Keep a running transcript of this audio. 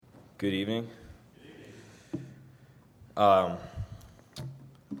Good evening. I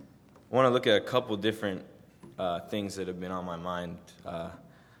want to look at a couple different things that have been on my mind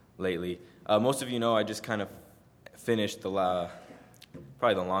lately. Most of you know I just kind of finished probably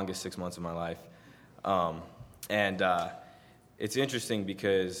the longest 6 months of my life. And it's interesting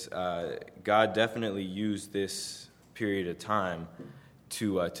because God definitely used this period of time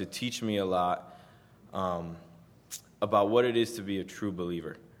to teach me a lot about what it is to be a true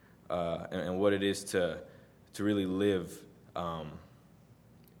believer and what it is to really live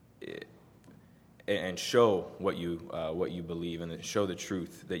and show what you believe and show the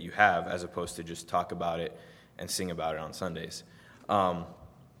truth that you have, as opposed to just talk about it and sing about it on Sundays. Well,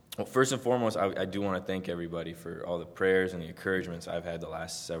 first and foremost, I do want to thank everybody for all the prayers and the encouragements I've had the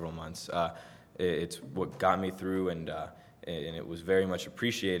last several months. It's what got me through, and it was very much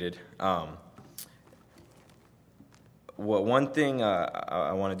appreciated. One thing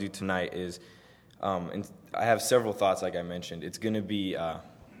I want to do tonight is, and I have several thoughts, like I mentioned. It's going to be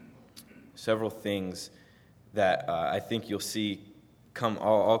several things that I think you'll see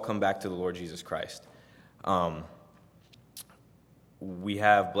all come back to the Lord Jesus Christ. We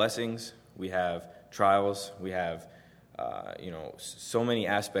have blessings, we have trials, we have so many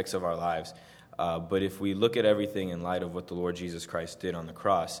aspects of our lives. But if we look at everything in light of what the Lord Jesus Christ did on the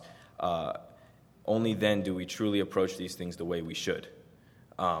cross, only then do we truly approach these things the way we should.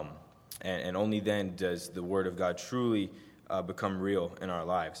 And only then does the Word of God truly become real in our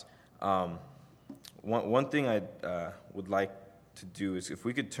lives. One thing I would like to do is, if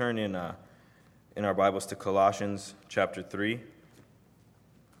we could turn in our Bibles to Colossians chapter 3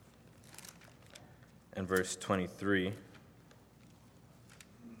 and verse 23.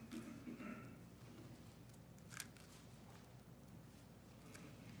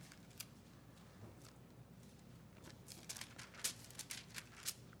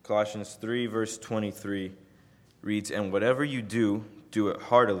 Colossians 3, verse 23 reads, "And whatever you do, do it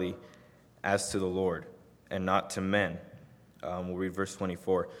heartily as to the Lord, and not to men." We'll read verse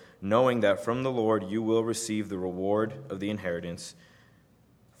 24. "Knowing that from the Lord you will receive the reward of the inheritance,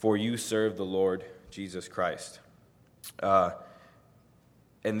 for you serve the Lord Jesus Christ." And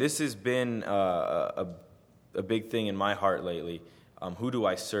this has been a big thing in my heart lately. Who do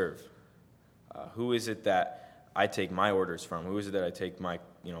I serve? Who is it that I take my orders from? Who is it that I take my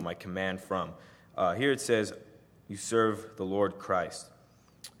command from? Here it says, you serve the Lord Christ.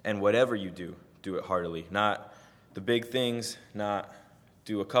 And whatever you do, do it heartily. Not the big things, not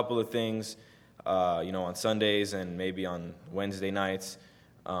do a couple of things, on Sundays and maybe on Wednesday nights.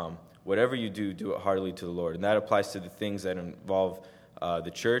 Whatever you do, do it heartily to the Lord. And that applies to the things that involve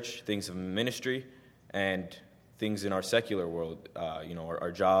the church, things of ministry, and things in our secular world,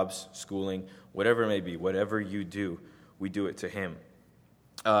 our jobs, schooling, whatever it may be. Whatever you do, we do it to Him.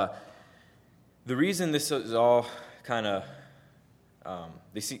 The reason this is all kind of,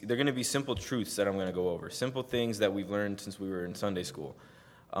 they're going to be simple truths that I'm going to go over. Simple things that we've learned since we were in Sunday school.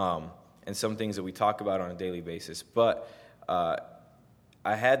 And some things that we talk about on a daily basis. But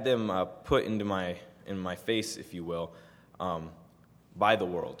I had them put in my face, if you will, by the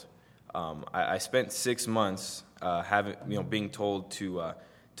world. I spent 6 months being told to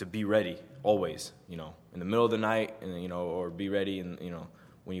be ready always, in the middle of the night, and or be ready, and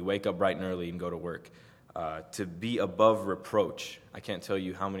when you wake up bright and early and go to work, to be above reproach. I can't tell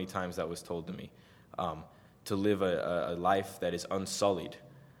you how many times that was told to me. To live a life that is unsullied.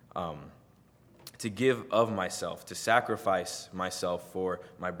 To give of myself, to sacrifice myself for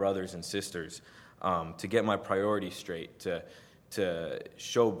my brothers and sisters, to get my priorities straight, to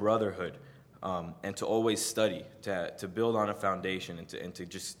show brotherhood, and to always study, to build on a foundation, and to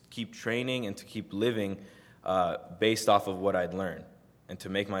just keep training and to keep living based off of what I'd learned, and to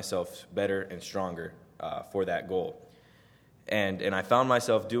make myself better and stronger for that goal. And I found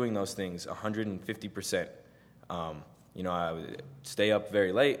myself doing those things 150%. I would stay up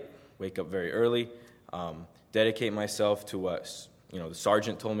very late, wake up very early, dedicate myself to what the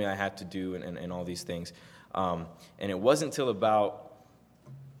sergeant told me I had to do, and all these things. And it wasn't until about,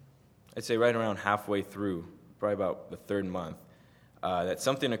 I'd say right around halfway through, probably about the third month, that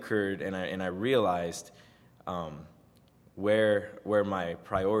something occurred, and I realized where my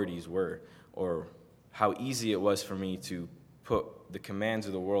priorities were, or how easy it was for me to put the commands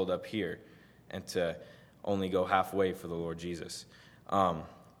of the world up here and to only go halfway for the Lord Jesus. We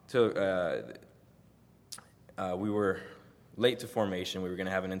were late to formation. We were going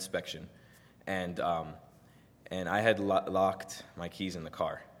to have an inspection, and I had locked my keys in the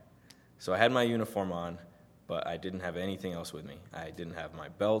car. So I had my uniform on, but I didn't have anything else with me. I didn't have my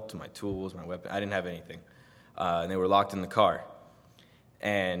belt, my tools, my weapon. I didn't have anything. And they were locked in the car.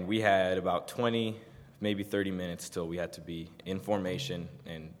 And we had about 20, maybe 30 minutes till we had to be in formation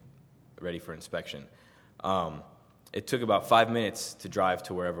and ready for inspection. It took about 5 minutes to drive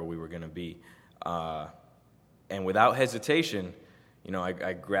to wherever we were going to be. And without hesitation,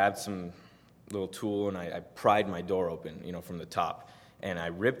 I grabbed some little tool and I pried my door open, from the top. And I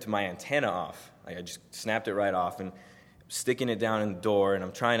ripped my antenna off. I just snapped it right off and sticking it down in the door. And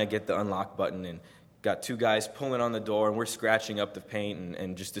I'm trying to get the unlock button and got two guys pulling on the door. And we're scratching up the paint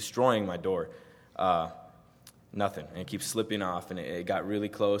and just destroying my door. Nothing. And it keeps slipping off. And it got really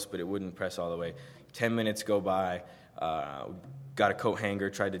close, but it wouldn't press all the way. 10 minutes go by. Got a coat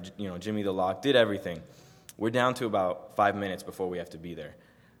hanger, tried to, jimmy the lock, did everything. We're down to about 5 minutes before we have to be there.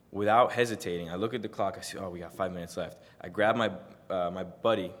 Without hesitating, I look at the clock. I see, we got 5 minutes left. I grab my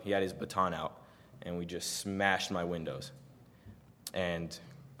buddy. He had his baton out, and we just smashed my windows. And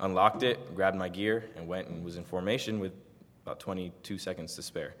unlocked it, grabbed my gear, and went and was in formation with about 22 seconds to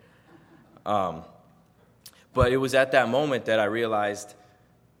spare. But it was at that moment that I realized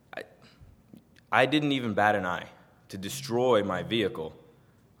I didn't even bat an eye to destroy my vehicle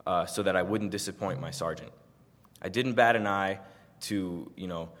so that I wouldn't disappoint my sergeant. I didn't bat an eye to,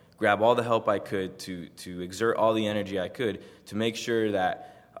 grab all the help I could, to exert all the energy I could to make sure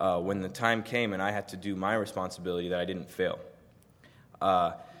that when the time came and I had to do my responsibility, that I didn't fail.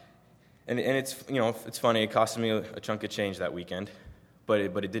 And it's, it's funny, it cost me a chunk of change that weekend, but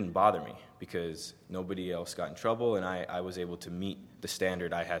it didn't bother me because nobody else got in trouble and I was able to meet the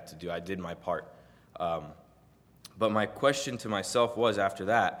standard I had to do. I did my part. But my question to myself was after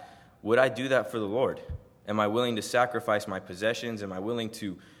that, would I do that for the Lord? Am I willing to sacrifice my possessions? Am I willing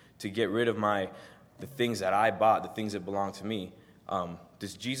to get rid of the things that I bought, the things that belong to me?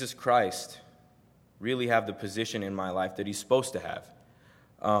 Does Jesus Christ really have the position in my life that he's supposed to have?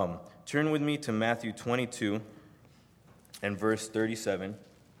 Turn with me to Matthew 22 and verse 37.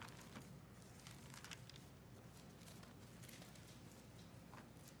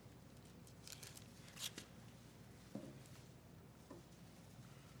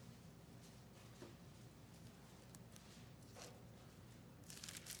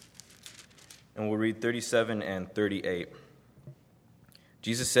 And we'll read 37 and 38.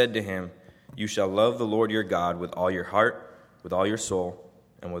 Jesus said to him, "You shall love the Lord your God with all your heart, with all your soul,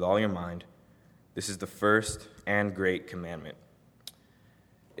 and with all your mind. This is the first and great commandment."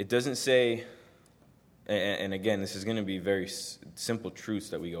 It doesn't say, and again, this is going to be very simple truths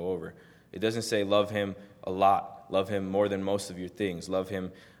that we go over. It doesn't say love him a lot, love him more than most of your things, love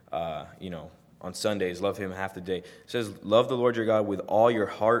him, on Sundays, love him half the day. It says love the Lord your God with all your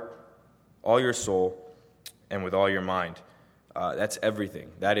heart, all your soul, and with all your mind. That's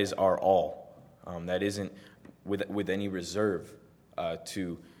everything. That is our all. That isn't with any reserve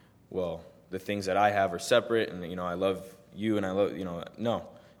to, the things that I have are separate, and, I love you, and I love, no.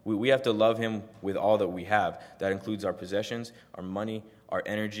 We have to love him with all that we have. That includes our possessions, our money, our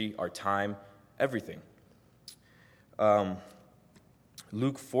energy, our time, everything.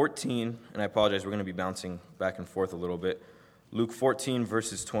 Luke 14, and I apologize, we're going to be bouncing back and forth a little bit. Luke 14,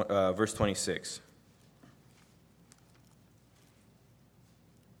 verse 26.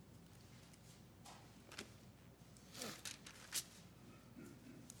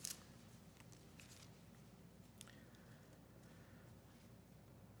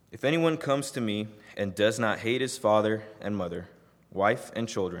 If anyone comes to me and does not hate his father and mother, wife and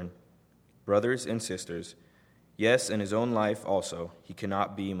children, brothers and sisters, yes, and his own life also, he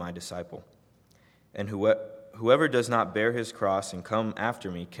cannot be my disciple. And whoever does not bear his cross and come after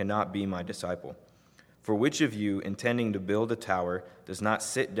me cannot be my disciple. For which of you, intending to build a tower, does not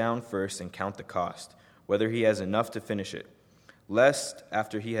sit down first and count the cost, whether he has enough to finish it? Lest,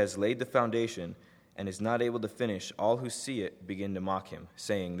 after he has laid the foundation and is not able to finish, all who see it begin to mock him,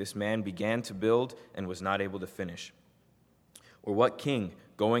 saying, "This man began to build and was not able to finish." Or what king,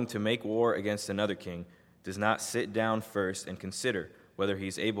 going to make war against another king, does not sit down first and consider whether he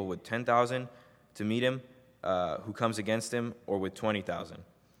is able with 10,000 to meet him who comes against him, or with 20,000?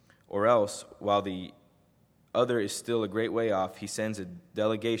 Or else, while the other is still a great way off, he sends a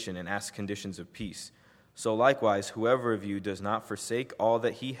delegation and asks conditions of peace. So likewise, whoever of you does not forsake all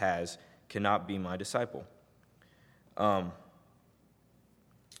that he has cannot be my disciple.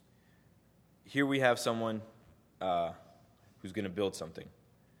 Here we have someone who's going to build something.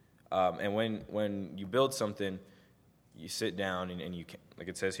 And when you build something, you sit down and you, like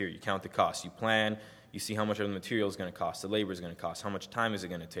it says here, you count the costs. You plan, you see how much of the material is going to cost, the labor is going to cost, how much time is it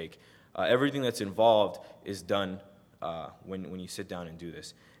going to take. Everything that's involved is done when you sit down and do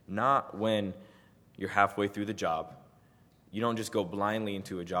this. Not when you're halfway through the job. You don't just go blindly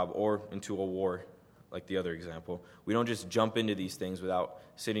into a job or into a war like the other example. We don't just jump into these things without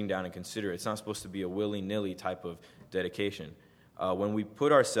sitting down and consider it. It's not supposed to be a willy-nilly type of dedication. When we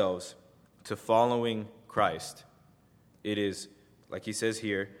put ourselves to following Christ, it is, like he says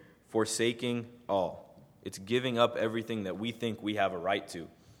here, forsaking all. It's giving up everything that we think we have a right to,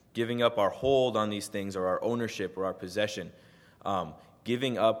 giving up our hold on these things or our ownership or our possession,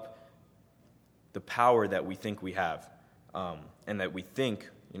 giving up the power that we think we have, and that we think,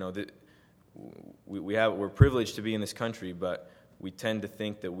 that we're privileged to be in this country, but we tend to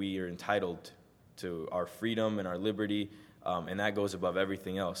think that we are entitled to our freedom and our liberty, and that goes above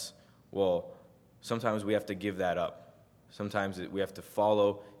everything else. Well, sometimes we have to give that up. Sometimes we have to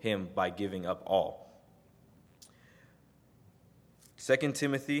follow him by giving up all. 2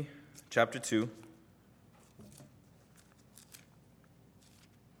 Timothy chapter 2.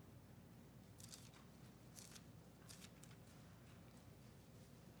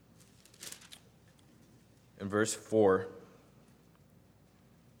 In verse 4,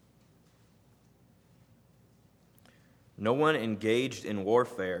 no one engaged in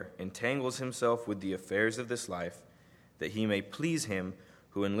warfare entangles himself with the affairs of this life, that he may please him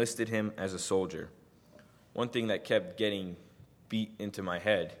who enlisted him as a soldier. One thing that kept getting beat into my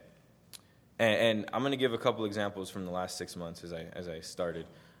head, and I'm going to give a couple examples from the last 6 months as I started.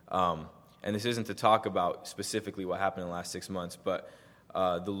 And this isn't to talk about specifically what happened in the last 6 months, but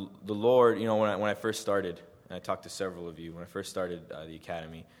the Lord, when I first started, and I talked to several of you, when I first started the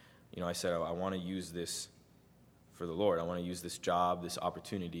academy, I said, I want to use this for the Lord. I want to use this job, this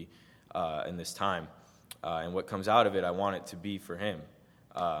opportunity, and this time. And what comes out of it, I want it to be for him.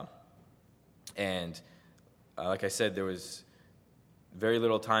 Like I said, there was very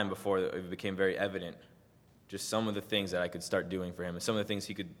little time before it became very evident just some of the things that I could start doing for him and some of the things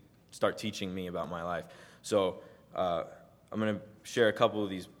he could start teaching me about my life. So I'm going to share a couple of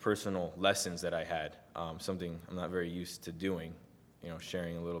these personal lessons that I had, something I'm not very used to doing,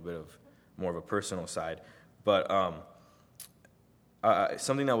 sharing a little bit of more of a personal side. But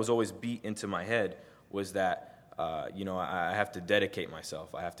something that was always beat into my head was that, I have to dedicate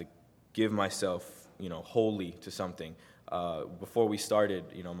myself. I have to give myself, wholly to something. Before we started,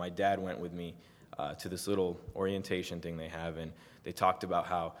 my dad went with me to this little orientation thing they have, and they talked about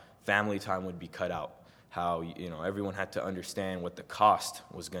how family time would be cut out, how, everyone had to understand what the cost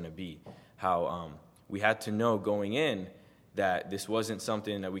was going to be, how we had to know going in that this wasn't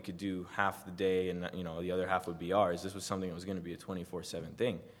something that we could do half the day and, the other half would be ours. This was something that was going to be a 24/7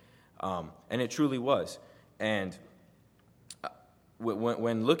 thing. And it truly was. And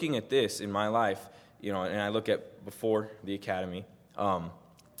when looking at this in my life, and I look at before the academy,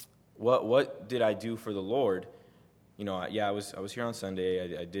 what did I do for the Lord? I was here on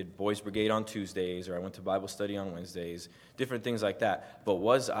Sunday. I did Boys Brigade on Tuesdays, or I went to Bible study on Wednesdays, different things like that. But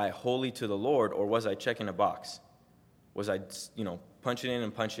was I holy to the Lord, or was I checking a box? Was I, punching in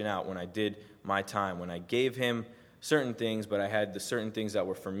and punching out when I did my time, when I gave him certain things, but I had the certain things that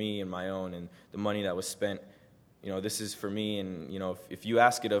were for me and my own, and the money that was spent, this is for me, and, if you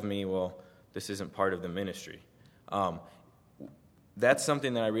ask it of me, well, this isn't part of the ministry. That's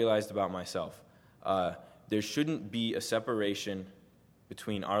something that I realized about myself. There shouldn't be a separation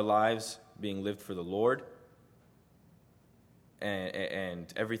between our lives being lived for the Lord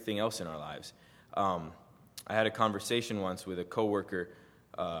and everything else in our lives. I had a conversation once with a coworker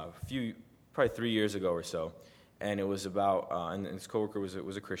probably 3 years ago or so, and it was about, and this coworker was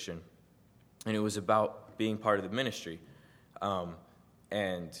a Christian, and it was about being part of the ministry.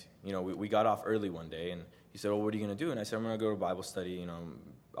 We got off early one day, and he said, "Well, what are you going to do?" And I said, "I'm going to go to Bible study.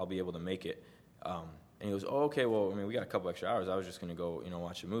 I'll be able to make it." And he goes, "Oh, okay. Well, we got a couple extra hours. I was just going to go,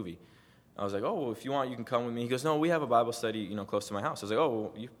 watch a movie." I was like, "Oh, well, if you want, you can come with me." He goes, "No, we have a Bible study, close to my house." I was like, "Oh,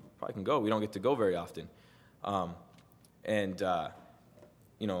 well, you probably can go. We don't get to go very often."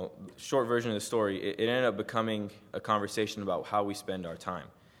 Short version of the story, it ended up becoming a conversation about how we spend our time.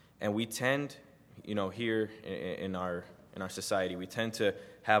 And we tend, here in our society, we tend to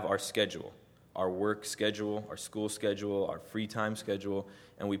have our schedule, our work schedule, our school schedule, our free time schedule,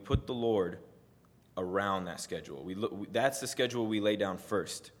 and we put the Lord around that schedule. That's the schedule we lay down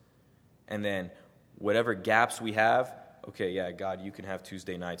first. And then whatever gaps we have, okay, yeah, God, you can have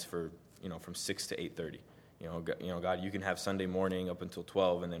Tuesday nights for, from 6 to 8:30. God, you can have Sunday morning up until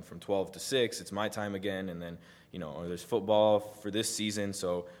 12, and then from 12 to 6, it's my time again, and then, or there's football for this season,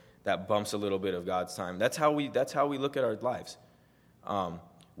 so that bumps a little bit of God's time. That's how we look at our lives.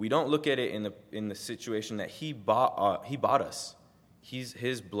 We don't look at it in the situation that He bought us.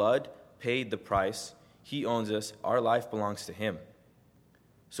 His blood paid the price. He owns us. Our life belongs to Him.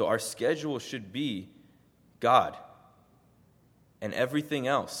 So our schedule should be God, and everything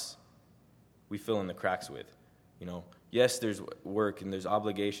else we fill in the cracks with. Yes, there's work and there's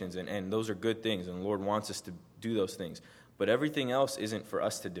obligations, and those are good things, and the Lord wants us to do those things. But everything else isn't for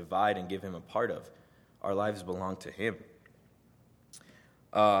us to divide and give him a part of. Our lives belong to him.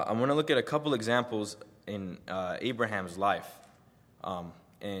 I'm going to look at a couple examples in Abraham's life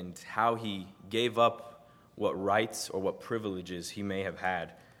and how he gave up what rights or what privileges he may have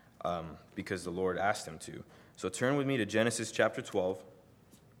had because the Lord asked him to. So turn with me to Genesis chapter 12.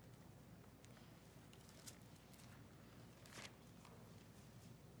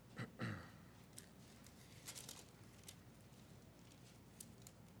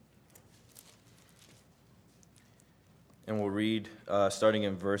 And we'll read starting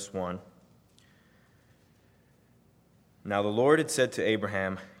in verse 1. Now the Lord had said to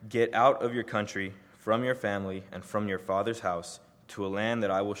Abraham, "Get out of your country, from your family, and from your father's house, to a land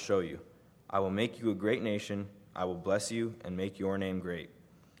that I will show you. I will make you a great nation. I will bless you and make your name great.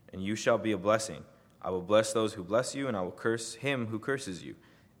 And you shall be a blessing. I will bless those who bless you, and I will curse him who curses you.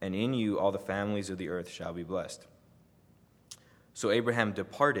 And in you all the families of the earth shall be blessed." So Abraham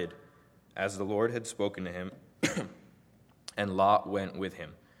departed as the Lord had spoken to him, and Lot went with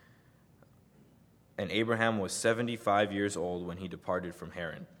him. And Abraham was 75 years old when he departed from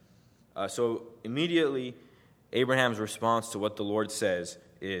Haran. So immediately, Abraham's response to what the Lord says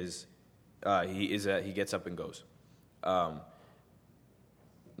is he gets up and goes.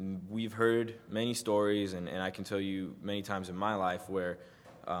 We've heard many stories, and I can tell you many times in my life where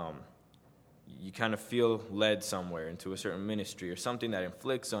you kind of feel led somewhere into a certain ministry or something that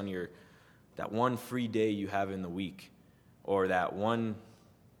inflicts on that one free day you have in the week, or that one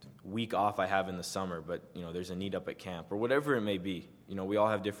week off I have in the summer, but there's a need up at camp, or whatever it may be. We all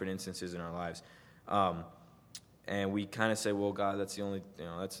have different instances in our lives, and we kind of say, "Well, God, that's the only,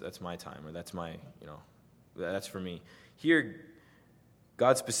 that's my time, or that's my, that's for me." Here,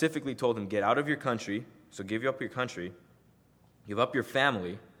 God specifically told him, "Get out of your country." So give up your country, give up your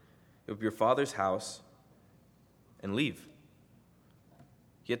family, give up your father's house, and leave.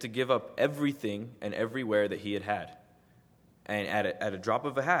 He had to give up everything and everywhere that he had. And at a drop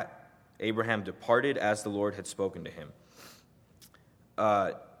of a hat, Abraham departed as the Lord had spoken to him.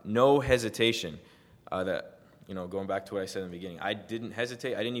 No hesitation. Going back to what I said in the beginning, I didn't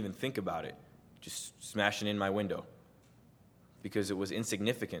hesitate. I didn't even think about it. Just smashing in my window, because it was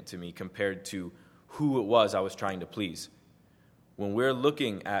insignificant to me compared to who it was I was trying to please. When we're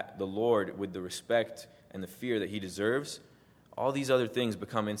looking at the Lord with the respect and the fear that he deserves, all these other things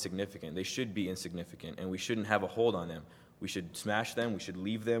become insignificant. They should be insignificant, and we shouldn't have a hold on them. We should smash them, we should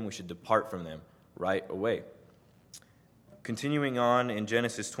leave them, we should depart from them right away. Continuing on in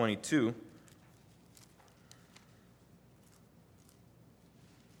Genesis 22,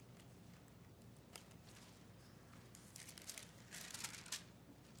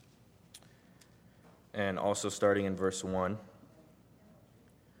 and also starting in verse 1.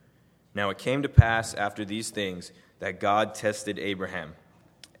 Now it came to pass after these things that God tested Abraham.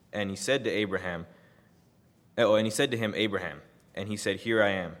 And he said to him, Abraham. And he said, "Here I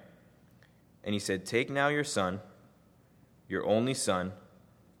am." And he said, "Take now your son, your only son,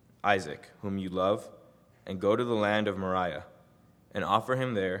 Isaac, whom you love, and go to the land of Moriah, and offer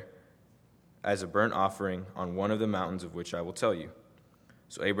him there as a burnt offering on one of the mountains of which I will tell you."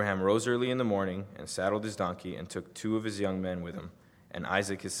 So Abraham rose early in the morning and saddled his donkey and took 2 of his young men with him, and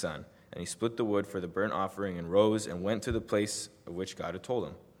Isaac his son. And he split the wood for the burnt offering and rose and went to the place of which God had told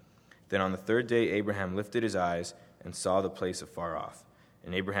him. Then on the 3rd day Abraham lifted his eyes and saw the place afar off.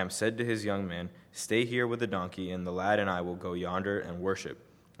 And Abraham said to his young men, "Stay here with the donkey, and the lad and I will go yonder and worship,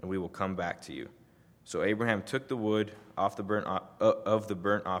 and we will come back to you." So Abraham took the wood off the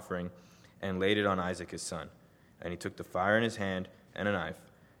burnt offering and laid it on Isaac his son. And he took the fire in his hand and a knife,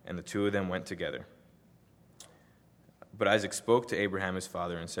 and the 2 of them went together. But Isaac spoke to Abraham his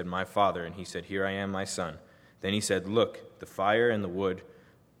father and said, "My father." And he said, "Here I am, my son." Then he said, "Look, the fire and the wood,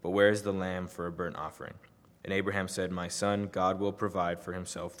 but where is the lamb for a burnt offering?" And Abraham said, "My son, God will provide for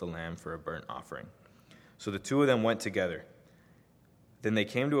himself the lamb for a burnt offering." So the 2 of them went together. Then they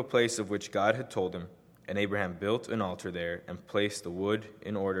came to a place of which God had told him, and Abraham built an altar there and placed the wood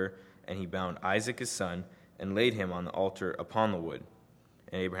in order, and he bound Isaac his son and laid him on the altar upon the wood.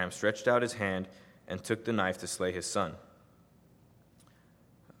 And Abraham stretched out his hand and took the knife to slay his son.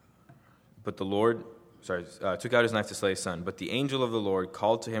 Took out his knife to slay his son. But the angel of the Lord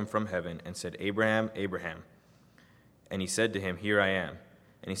called to him from heaven and said, "Abraham, Abraham." And he said to him, "Here I am."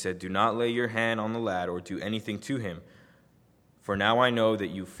 And he said, "Do not lay your hand on the lad or do anything to him. For now I know that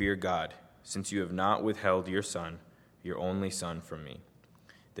you fear God, since you have not withheld your son, your only son, from me."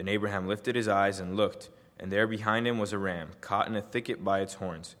 Then Abraham lifted his eyes and looked, and there behind him was a ram, caught in a thicket by its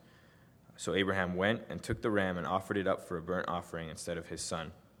horns. So Abraham went and took the ram and offered it up for a burnt offering instead of his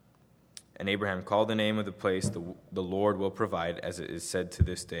son. And Abraham called the name of the place, the Lord will provide, as it is said to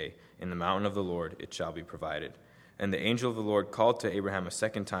this day, in the mountain of the Lord it shall be provided. And the angel of the Lord called to Abraham a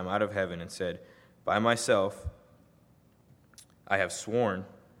second time out of heaven and said, by myself I have sworn,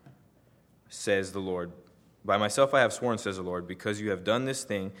 says the Lord. By myself I have sworn, says the Lord, because you have done this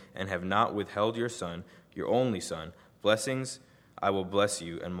thing and have not withheld your son, your only son. Blessings I will bless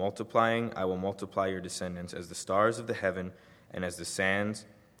you, and multiplying I will multiply your descendants as the stars of the heaven and as the sands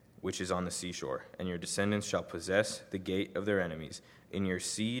which is on the seashore. And your descendants shall possess the gate of their enemies. In your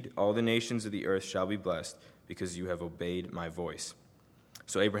seed all the nations of the earth shall be blessed, because you have obeyed my voice.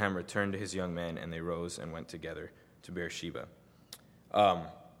 So Abraham returned to his young men, and they rose and went together to Beersheba.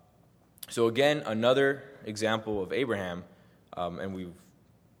 So again, another example of Abraham, and we've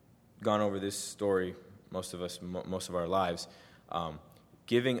gone over this story, most of our lives,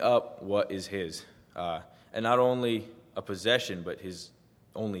 giving up what is his, and not only a possession, but his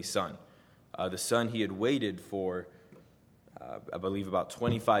only son. The son he had waited for, I believe, about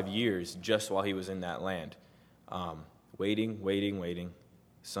 25 years just while he was in that land. Waiting. The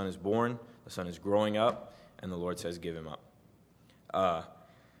son is born, the son is growing up, and the Lord says, give him up.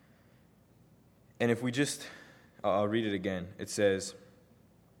 And if we just, I'll read it again. It says,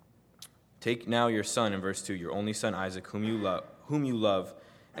 take now your son, in verse 2, your only son Isaac, whom you love,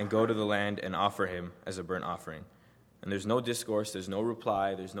 and go to the land and offer him as a burnt offering. And there's no discourse, there's no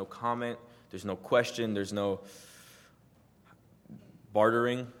reply, there's no comment, there's no question, there's no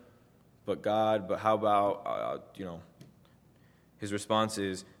bartering. But how about, his response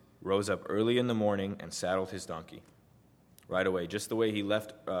is, rose up early in the morning and saddled his donkey. Right away, just the way he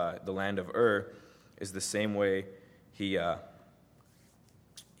left the land of Ur is the same way he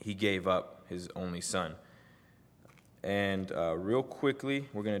gave up his only son. And real quickly,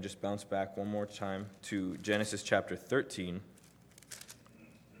 we're going to just bounce back one more time to Genesis chapter 13.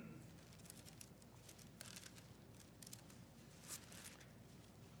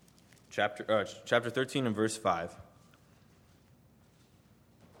 Chapter 13 and verse 5.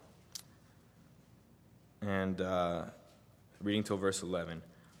 And reading till verse 11.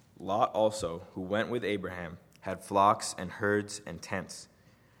 Lot also, who went with Abraham, had flocks and herds and tents.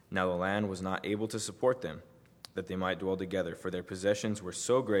 Now the land was not able to support them, that they might dwell together, for their possessions were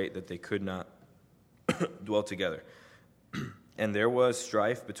so great that they could not dwell together. And there was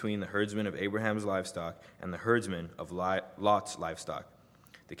strife between the herdsmen of Abraham's livestock and the herdsmen of Lot's livestock.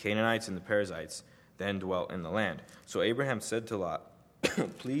 The Canaanites and the Perizzites then dwelt in the land. So Abraham said to Lot,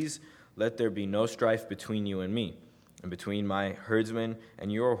 please let there be no strife between you and me, and between my herdsmen and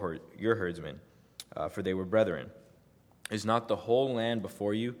your herdsmen, for they were brethren. Is not the whole land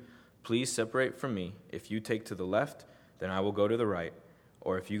before you? Please separate from me. If you take to the left, then I will go to the right,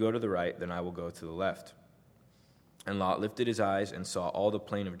 or if you go to the right, then I will go to the left. And Lot lifted his eyes and saw all the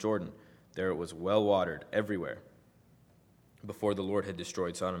plain of Jordan. There it was well watered everywhere, before the Lord had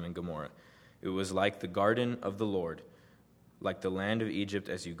destroyed Sodom and Gomorrah. It was like the garden of the Lord, like the land of Egypt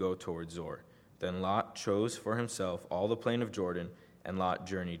as you go toward Zoar. Then Lot chose for himself all the plain of Jordan, and Lot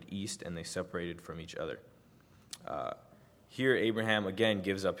journeyed east, and they separated from each other. Here Abraham again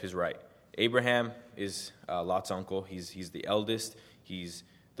gives up his right. Abraham is Lot's uncle. He's the eldest. He's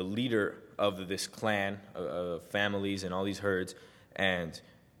the leader of this clan of families and all these herds. And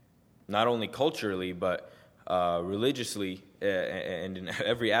not only culturally, but religiously and in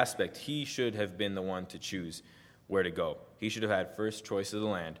every aspect, he should have been the one to choose where to go. He should have had first choice of the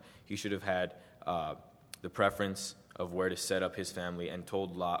land. He should have had the preference of where to set up his family and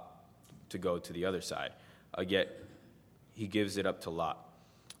told Lot to go to the other side. Yet he gives it up to Lot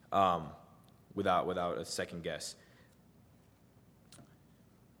without a second guess.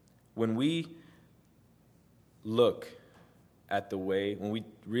 When we look at the way, when we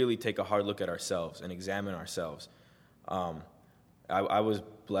really take a hard look at ourselves and examine ourselves, I was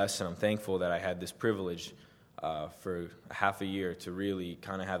blessed and I'm thankful that I had this privilege for half a year to really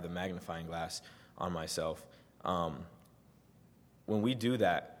kind of have the magnifying glass on myself. When we do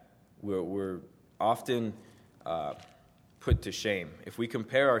that, we're often put to shame. If we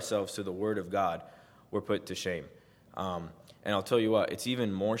compare ourselves to the Word of God, we're put to shame. And I'll tell you what, it's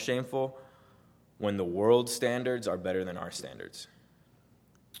even more shameful when the world's standards are better than our standards.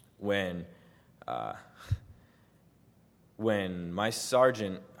 When my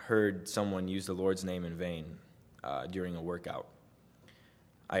sergeant heard someone use the Lord's name in vain during a workout,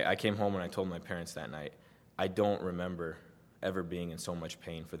 I came home and I told my parents that night, I don't remember ever being in so much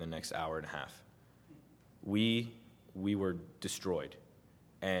pain for the next hour and a half. We were destroyed.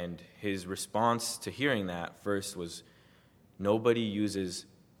 And his response to hearing that first was, nobody uses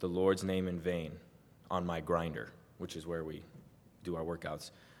the Lord's name in vain on my grinder, which is where we do our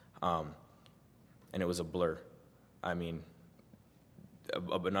workouts. And it was a blur. I mean,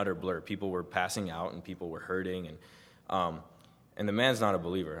 an utter blur. People were passing out and people were hurting. And the man's not a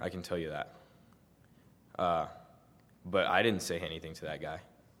believer, I can tell you that. But I didn't say anything to that guy.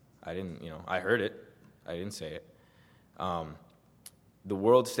 I didn't, I heard it. I didn't say it. The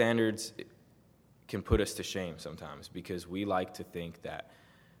world standards can put us to shame sometimes because we like to think that,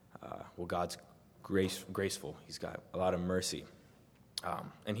 God's graceful. He's got a lot of mercy.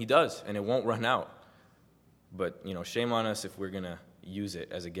 And he does, and it won't run out. But, shame on us if we're going to use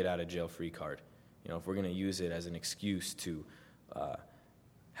it as a get-out-of-jail-free card. If we're going to use it as an excuse to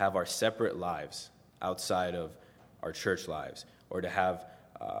have our separate lives outside of our church lives, or to have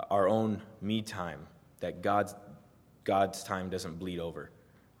our own me time that God's time doesn't bleed over.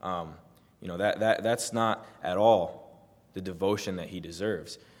 That's not at all the devotion that he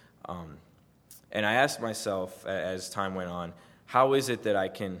deserves. And I asked myself as time went on, how is it that I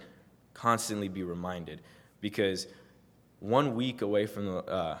can constantly be reminded? Because 1 week away from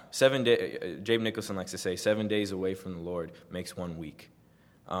the 7 days, Jabe Nicholson likes to say, 7 days away from the Lord makes 1 week.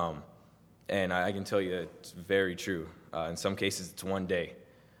 And I can tell you it's very true. In some cases, it's 1 day.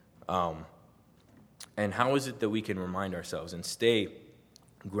 And how is it that we can remind ourselves and stay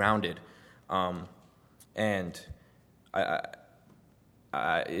grounded? And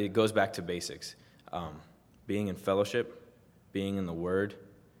it goes back to basics. Being in fellowship, being in the Word,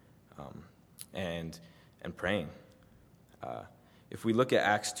 and praying. If we look at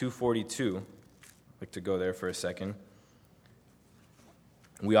Acts 2:42, I'd like to go there for a second.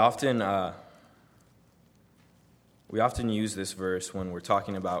 We often use this verse when we're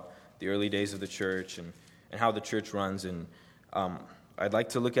talking about the early days of the church and how the church runs. And I'd like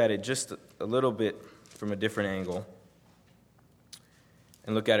to look at it just a little bit from a different angle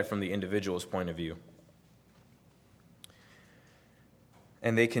and look at it from the individual's point of view.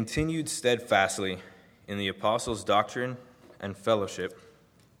 And they continued steadfastly in the apostles' doctrine and fellowship,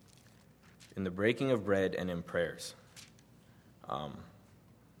 in the breaking of bread and in prayers.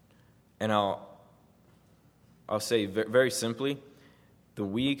 And I'll say very simply, the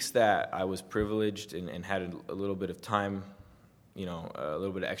weeks that I was privileged and had a little bit of time, a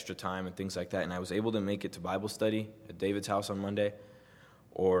little bit of extra time and things like that, and I was able to make it to Bible study at David's house on Monday,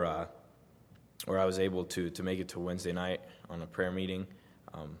 or I was able to make it to Wednesday night on a prayer meeting,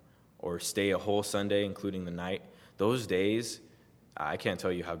 or stay a whole Sunday, including the night. Those days, I can't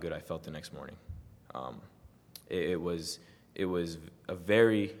tell you how good I felt the next morning. It was a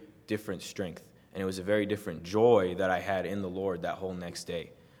very different strength, and it was a very different joy that I had in the Lord that whole next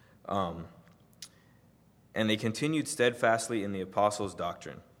day. And they continued steadfastly in the apostles'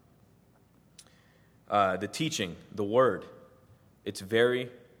 doctrine. The teaching, the word, it's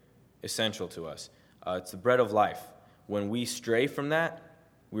very essential to us. It's the bread of life. When we stray from that,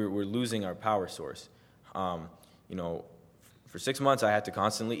 we're losing our power source. For 6 months I had to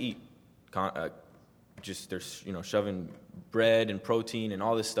constantly eat. Shoving bread and protein and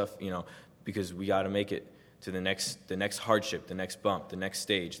all this stuff, because we got to make it to the next hardship, the next bump, the next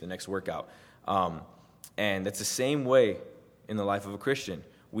stage, the next workout. And that's the same way in the life of a Christian.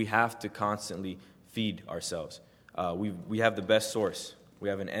 We have to constantly feed ourselves. We have the best source. We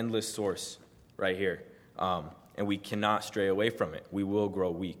have an endless source right here. And we cannot stray away from it. We will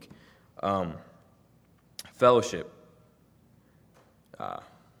grow weak. Fellowship.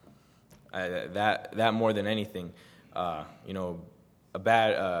 That more than anything, one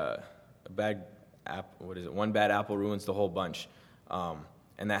bad apple ruins the whole bunch,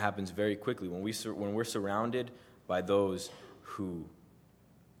 and that happens very quickly when we're surrounded by those who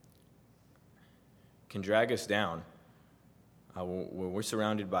can drag us down. When we're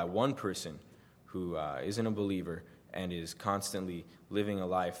surrounded by one person who isn't a believer and is constantly living a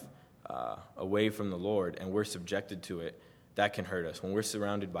life away from the Lord, and we're subjected to it, that can hurt us. When we're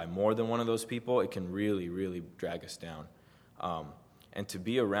surrounded by more than one of those people, it can really, really drag us down. And to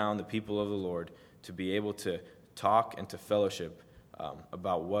be around the people of the Lord, to be able to talk and to fellowship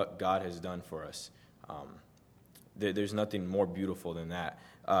about what God has done for us, there's nothing more beautiful than that.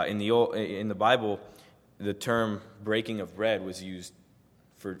 In the Bible, the term breaking of bread was used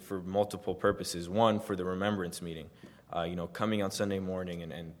for multiple purposes. One, for the remembrance meeting, coming on Sunday morning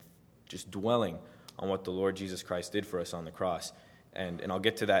and just dwelling on what the Lord Jesus Christ did for us on the cross. And I'll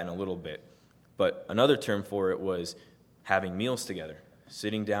get to that in a little bit. But another term for it was having meals together,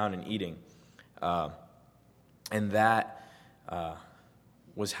 sitting down and eating. And that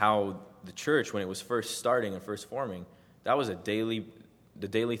was how the church, when it was first starting and first forming, that was the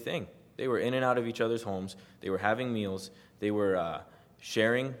daily thing. They were in and out of each other's homes. They were having meals. They were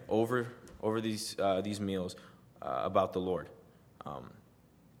sharing over these meals about the Lord.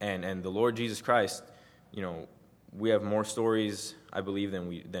 And the Lord Jesus Christ, we have more stories, I believe,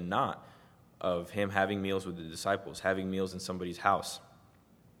 than not, of him having meals with the disciples, having meals in somebody's house.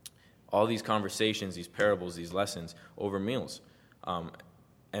 All these conversations, these parables, these lessons over meals.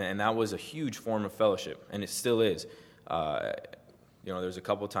 And that was a huge form of fellowship, and it still is. There's a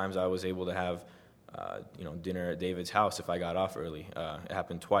couple times I was able to have, dinner at David's house if I got off early. It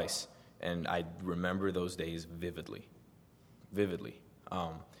happened twice, and I remember those days vividly,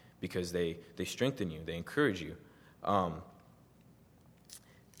 because they strengthen you, they encourage you. And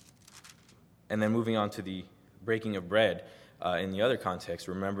then moving on to the breaking of bread, in the other context,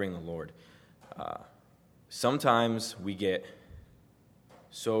 remembering the Lord. Sometimes we get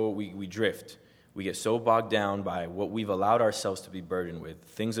we drift. We get so bogged down by what we've allowed ourselves to be burdened with,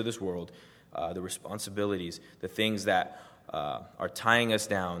 things of this world, the responsibilities, the things that are tying us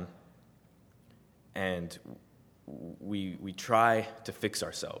down, and we try to fix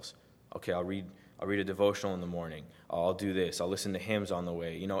ourselves. Okay, I'll read a devotional in the morning. I'll do this. I'll listen to hymns on the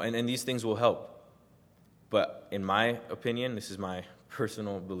way. And these things will help. But in my opinion, this is my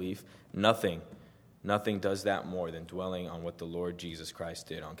personal belief, nothing does that more than dwelling on what the Lord Jesus Christ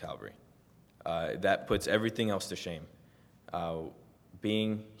did on Calvary. That puts everything else to shame.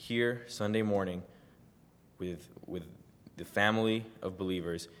 Being here Sunday morning with the family of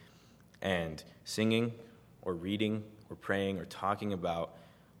believers and singing or reading or praying or talking about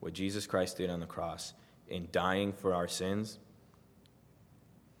what Jesus Christ did on the cross in dying for our sins.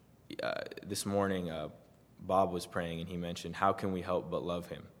 This morning, Bob was praying, and he mentioned, how can we help but love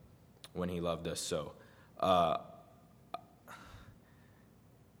him when he loved us so?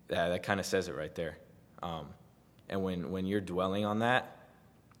 That kind of says it right there. And when you're dwelling on that,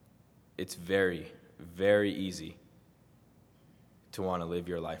 it's very, very easy to want to live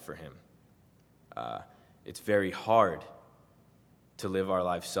your life for him. It's very hard to live our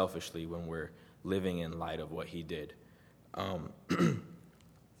life selfishly when we're living in light of what he did. And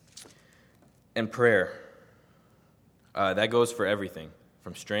prayer, that goes for everything,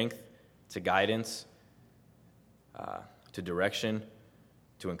 from strength to guidance, to direction,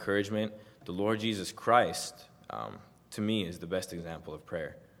 to encouragement. The Lord Jesus Christ, to me, is the best example of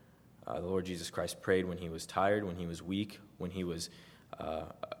prayer. The Lord Jesus Christ prayed when he was tired, when he was weak, when he was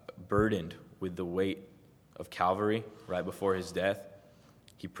burdened with the weight of Calvary right before his death.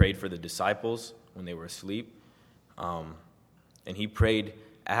 He prayed for the disciples when they were asleep. And he prayed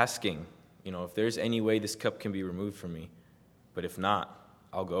asking, if there's any way this cup can be removed from me, but if not,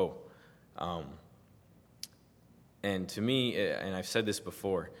 I'll go. And to me, and I've said this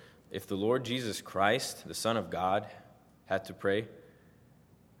before, if the Lord Jesus Christ, the Son of God, had to pray,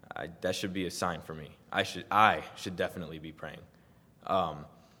 that should be a sign for me. I should definitely be praying. And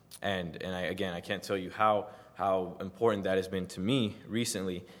I can't tell you how important that has been to me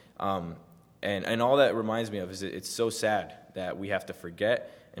recently. And all that reminds me of is it's so sad that we have to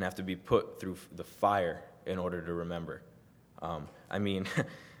forget and have to be put through the fire in order to remember. I'm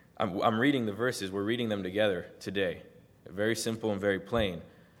reading the verses. We're reading them together today. Very simple and very plain.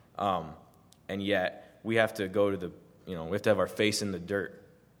 And yet we have to go to we have to have our face in the dirt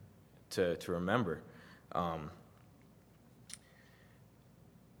to remember. I'd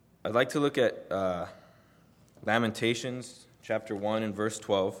like to look at Lamentations chapter 1 and verse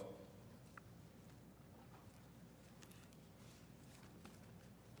 12.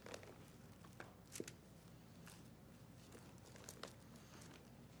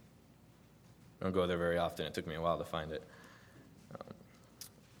 I don't go there very often. It took me a while to find it.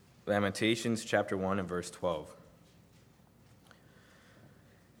 Lamentations chapter 1 and verse 12.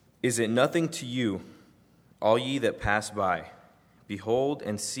 Is it nothing to you, all ye that pass by? Behold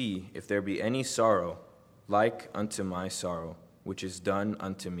and see if there be any sorrow like unto my sorrow, which is done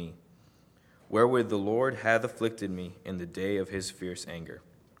unto me, wherewith the Lord hath afflicted me in the day of his fierce anger.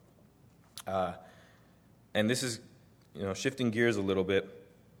 And this is, shifting gears a little bit.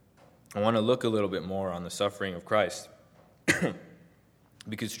 I want to look a little bit more on the suffering of Christ.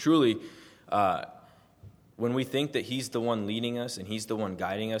 Because truly, when we think that he's the one leading us, and he's the one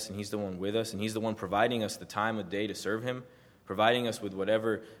guiding us, and he's the one with us, and he's the one providing us the time of day to serve him, providing us with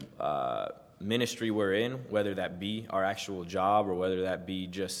whatever ministry we're in, whether that be our actual job or whether that be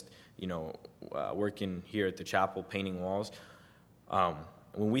just, working here at the chapel, painting walls.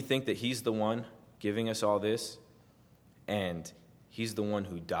 When we think that he's the one giving us all this, and he's the one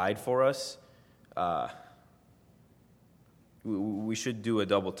who died for us, we should do a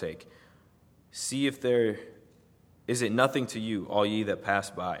double take. See if is it nothing to you, all ye that pass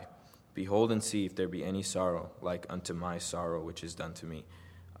by? Behold and see if there be any sorrow like unto my sorrow which is done to me.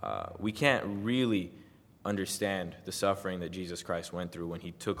 We can't really understand the suffering that Jesus Christ went through when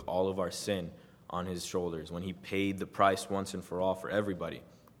he took all of our sin on his shoulders, when he paid the price once and for all for everybody.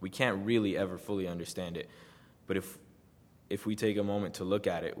 We can't really ever fully understand it. But if we take a moment to look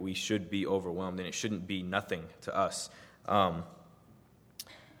at it, we should be overwhelmed, and it shouldn't be nothing to us.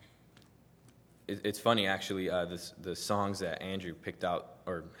 It's funny, actually, the songs that Andrew picked out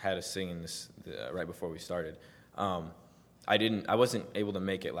or had us sing right before we started. I wasn't able to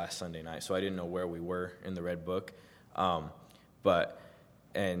make it last Sunday night, so I didn't know where we were in the Red Book.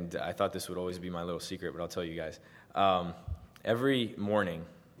 And I thought this would always be my little secret, but I'll tell you guys. Every morning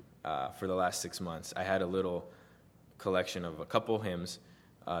for the last 6 months, I had a little collection of a couple hymns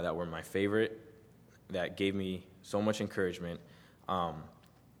that were my favorite, that gave me so much encouragement,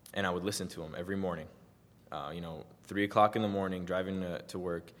 and I would listen to them every morning. 3 o'clock in the morning, driving to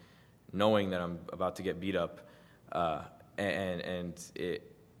work, knowing that I'm about to get beat up, and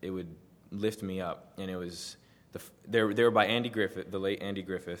it would lift me up. And it was they were by Andy Griffith, the late Andy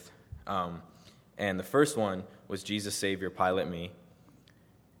Griffith, and the first one was Jesus Savior, Pilot Me,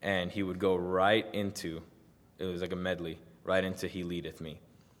 and he would go right into, it was like a medley, right into He Leadeth Me.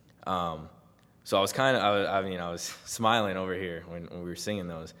 So I was I was smiling over here when we were singing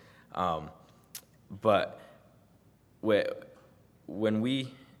those. But when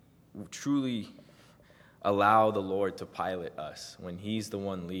we truly allow the Lord to pilot us, when He's the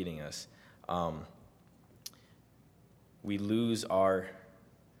one leading us, we lose our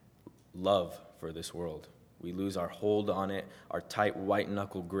love for this world. We lose our hold on it, our tight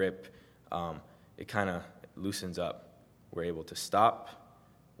white-knuckle grip. It kind of loosens up. We're able to stop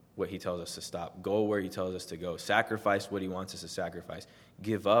what He tells us to stop, go where He tells us to go, sacrifice what He wants us to sacrifice,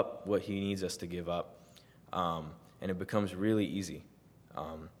 give up what He needs us to give up, and it becomes really easy.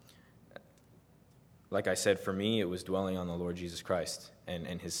 Like I said, for me, it was dwelling on the Lord Jesus Christ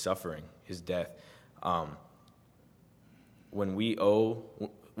and His suffering, His death. When we owe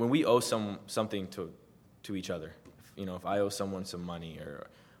something to each other, if I owe someone some money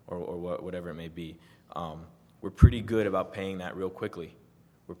or whatever it may be, we're pretty good about paying that real quickly.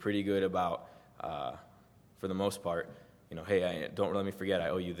 We're pretty good about, for the most part, hey, don't let me forget I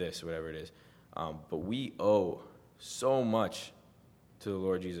owe you this, or whatever it is. But we owe so much to the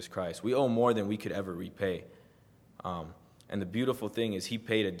Lord Jesus Christ. We owe more than we could ever repay. And the beautiful thing is He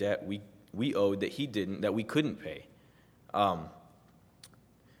paid a debt we owed that we couldn't pay. I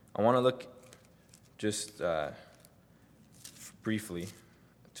want to look just briefly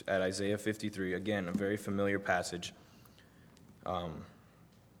at Isaiah 53. Again, a very familiar passage.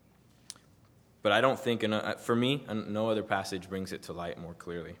 But I don't think, for me, no other passage brings it to light more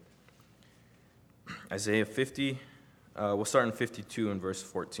clearly. Isaiah 50, we'll start in 52 and verse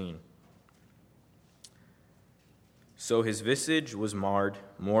 14. So His visage was marred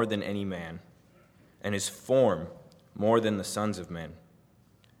more than any man, and His form more than the sons of men.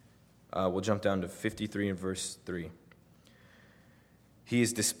 We'll jump down to 53 and verse 3. He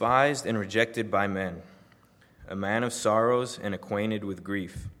is despised and rejected by men, a man of sorrows and acquainted with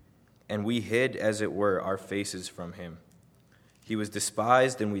grief, and we hid, as it were, our faces from Him. He was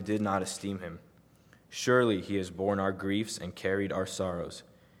despised, and we did not esteem Him. Surely He has borne our griefs and carried our sorrows.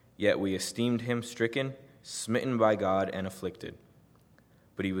 Yet we esteemed Him stricken, smitten by God, and afflicted.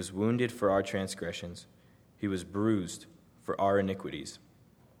 But He was wounded for our transgressions. He was bruised for our iniquities.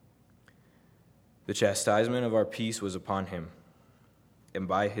 The chastisement of our peace was upon Him, and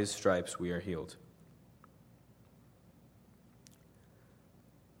by His stripes we are healed.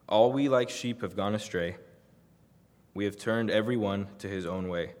 All we like sheep have gone astray. We have turned every one to his own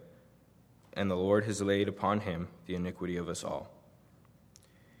way, and the Lord has laid upon Him the iniquity of us all.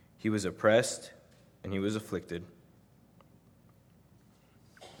 He was oppressed, and He was afflicted,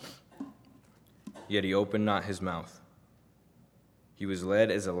 yet He opened not His mouth. He was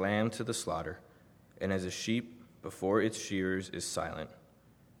led as a lamb to the slaughter, and as a sheep before its shearers is silent,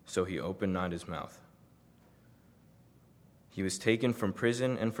 so He opened not His mouth. He was taken from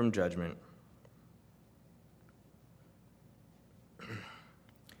prison and from judgment.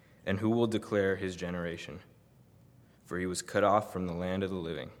 And who will declare His generation? For He was cut off from the land of the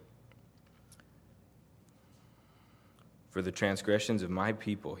living. For the transgressions of my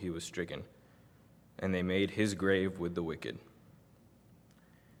people He was stricken, and they made His grave with the wicked.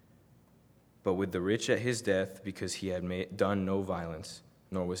 But with the rich at His death, because He had done no violence,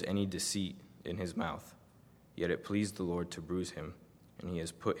 nor was any deceit in His mouth. Yet it pleased the Lord to bruise Him, and He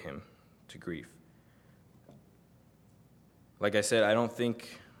has put Him to grief. Like I said, I don't think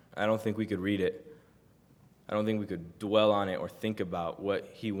we could read it. I don't think we could dwell on it or think about what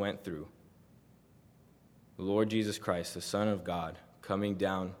he went through. The Lord Jesus Christ, the Son of God, coming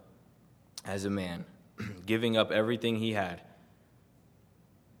down as a man, giving up everything he had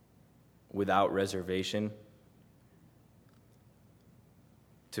without reservation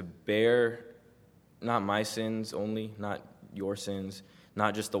to bear not my sins only, not your sins,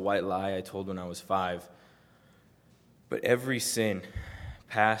 not just the white lie I told when I was 5, but every sin,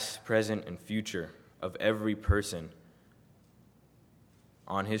 past, present, and future, of every person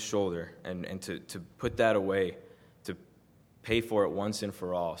on his shoulder, and to put that away, to pay for it once and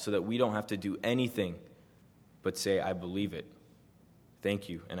for all, so that we don't have to do anything but say, I believe it, thank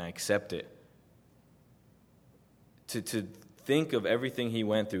you, and I accept it. To think of everything he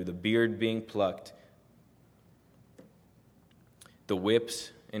went through, the beard being plucked, the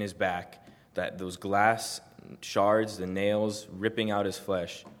whips in his back, those glass shards, the nails ripping out his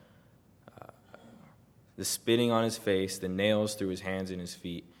flesh, the spitting on his face, the nails through his hands and his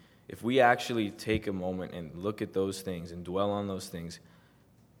feet. If we actually take a moment and look at those things and dwell on those things,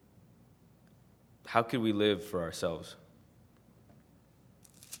 how could we live for ourselves?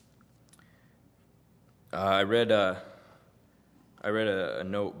 I read a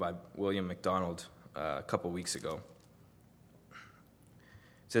note by William MacDonald a couple weeks ago. It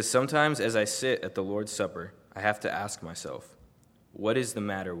says, sometimes as I sit at the Lord's Supper, I have to ask myself, what is the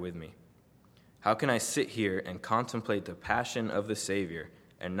matter with me? How can I sit here and contemplate the passion of the Savior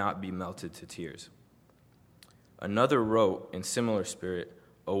and not be melted to tears? Another wrote in similar spirit,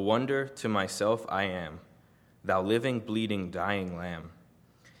 O wonder to myself I am, thou living, bleeding, dying lamb,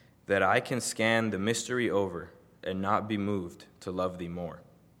 that I can scan the mystery over and not be moved to love thee more.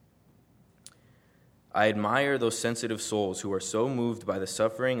 I admire those sensitive souls who are so moved by the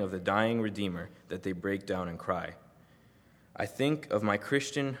suffering of the dying Redeemer that they break down and cry. I think of my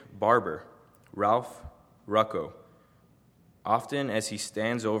Christian barber, Ralph Rucco. Often as he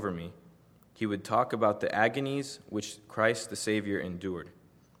stands over me, he would talk about the agonies which Christ the Savior endured.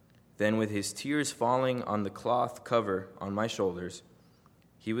 Then with his tears falling on the cloth cover on my shoulders,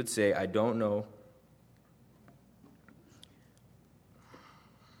 he would say, I don't know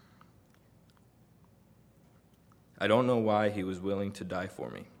why he was willing to die for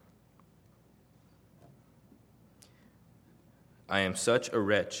me. I am such a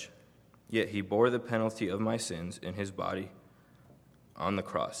wretch, yet he bore the penalty of my sins in his body on the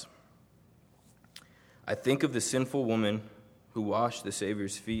cross. I think of the sinful woman who washed the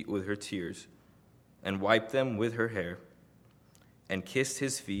Savior's feet with her tears and wiped them with her hair and kissed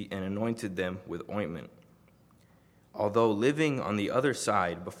his feet and anointed them with ointment. Although living on the other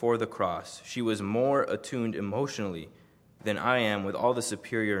side before the cross, she was more attuned emotionally than I am with all the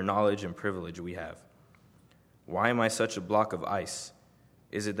superior knowledge and privilege we have. Why am I such a block of ice?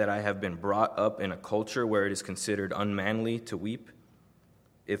 Is it that I have been brought up in a culture where it is considered unmanly to weep?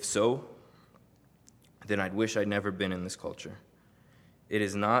 If so, then I'd wish I'd never been in this culture. It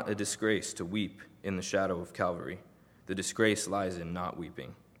is not a disgrace to weep in the shadow of Calvary. The disgrace lies in not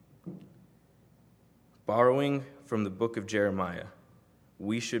weeping. Borrowing from the book of Jeremiah,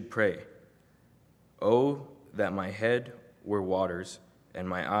 we should pray, Oh, that my head were waters, and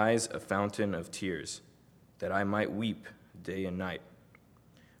my eyes a fountain of tears, that I might weep day and night.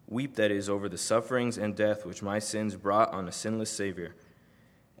 Weep, that is, over the sufferings and death which my sins brought on a sinless Savior.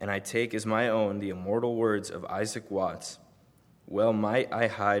 And I take as my own the immortal words of Isaac Watts, well might I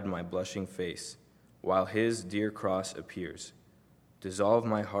hide my blushing face, while his dear cross appears, dissolve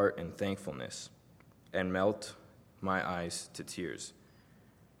my heart in thankfulness, and melt my eyes to tears.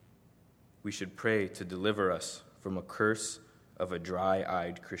 We should pray to deliver us from a curse of a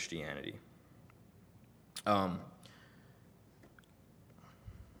dry-eyed Christianity.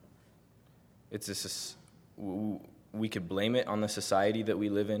 We could blame it on the society that we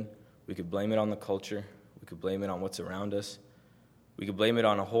live in. We could blame it on the culture. We could blame it on what's around us. We could blame it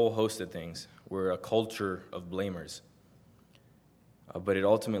on a whole host of things. We're a culture of blamers. But it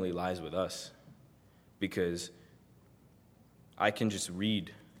ultimately lies with us, because I can just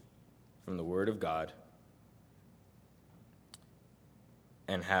read from the Word of God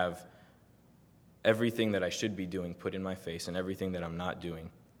and have everything that I should be doing put in my face and everything that I'm not doing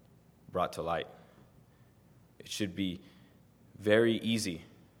brought to light. It should be very easy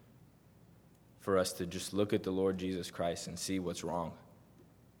for us to just look at the Lord Jesus Christ and see what's wrong.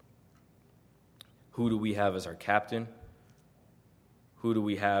 Who do we have as our captain? Who do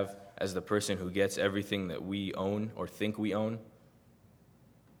we have as the person who gets everything that we own or think we own?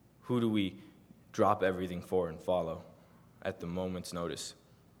 Who do we drop everything for and follow at the moment's notice?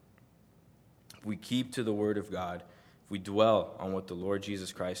 If we keep to the Word of God, if we dwell on what the Lord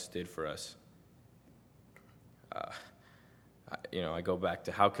Jesus Christ did for us, I go back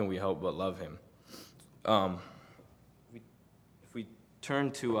to how can we help but love him. If we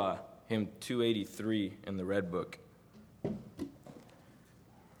turn to hymn 283 in the Red Book.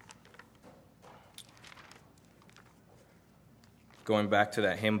 Going back to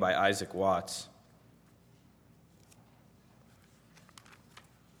that hymn by Isaac Watts.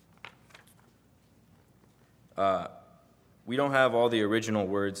 We don't have all the original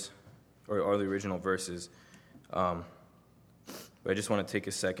words or all the original verses, but I just want to take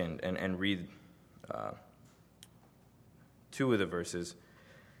a second and read two of the verses.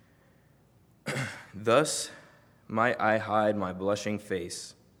 Thus might I hide my blushing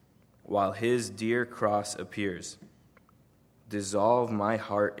face, while his dear cross appears. Dissolve my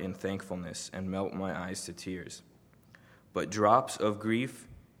heart in thankfulness, and melt my eyes to tears. But drops of grief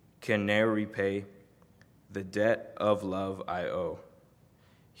can ne'er repay the debt of love I owe.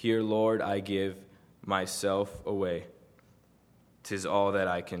 Here, Lord, I give myself away. 'Tis all that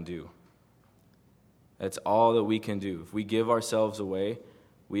I can do. That's all that we can do. If we give ourselves away,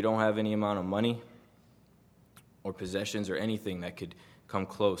 we don't have any amount of money or possessions or anything that could come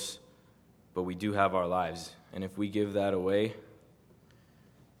close, but we do have our lives. And if we give that away,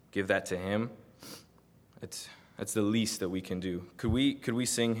 give that to him, that's the least that we can do. Could we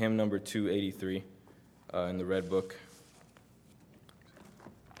sing hymn number 283 in the Red Book?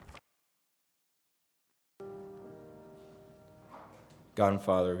 God and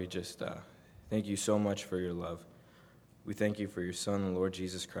Father, we just thank you so much for your love. We thank you for your Son, the Lord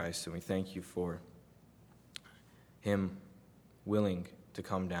Jesus Christ, and we thank you for him willing to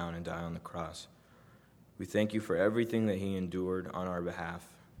come down and die on the cross. We thank you for everything that he endured on our behalf.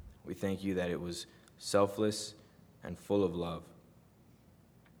 We thank you that it was selfless and full of love.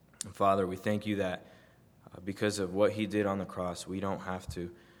 And Father, we thank you that because of what he did on the cross, we don't have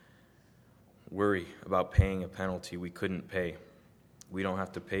to worry about paying a penalty we couldn't pay. We don't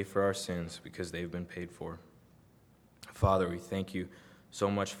have to pay for our sins because they've been paid for. Father, we thank you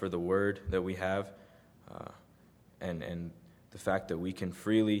so much for the word that we have and the fact that we can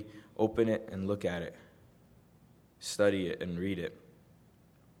freely open it and look at it, study it and read it,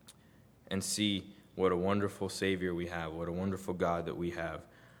 and see what a wonderful Savior we have, what a wonderful God that we have.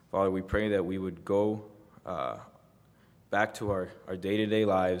 Father, we pray that we would go back to our day-to-day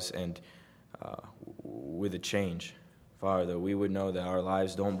lives and with a change. Father, that we would know that our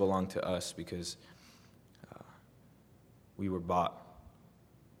lives don't belong to us because we were bought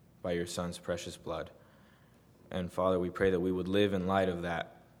by your Son's precious blood. And Father, we pray that we would live in light of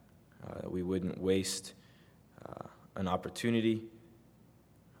that we wouldn't waste an opportunity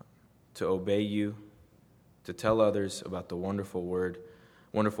to obey you, to tell others about the wonderful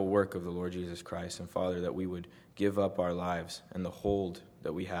work of the Lord Jesus Christ. And Father, that we would give up our lives and the hold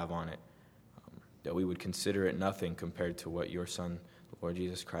that we have on it, that we would consider it nothing compared to what your Son, the Lord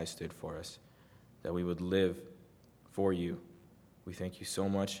Jesus Christ, did for us, that we would live for you. We thank you so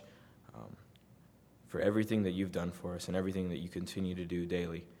much for everything that you've done for us and everything that you continue to do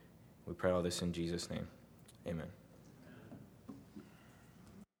daily. We pray all this in Jesus' name. Amen.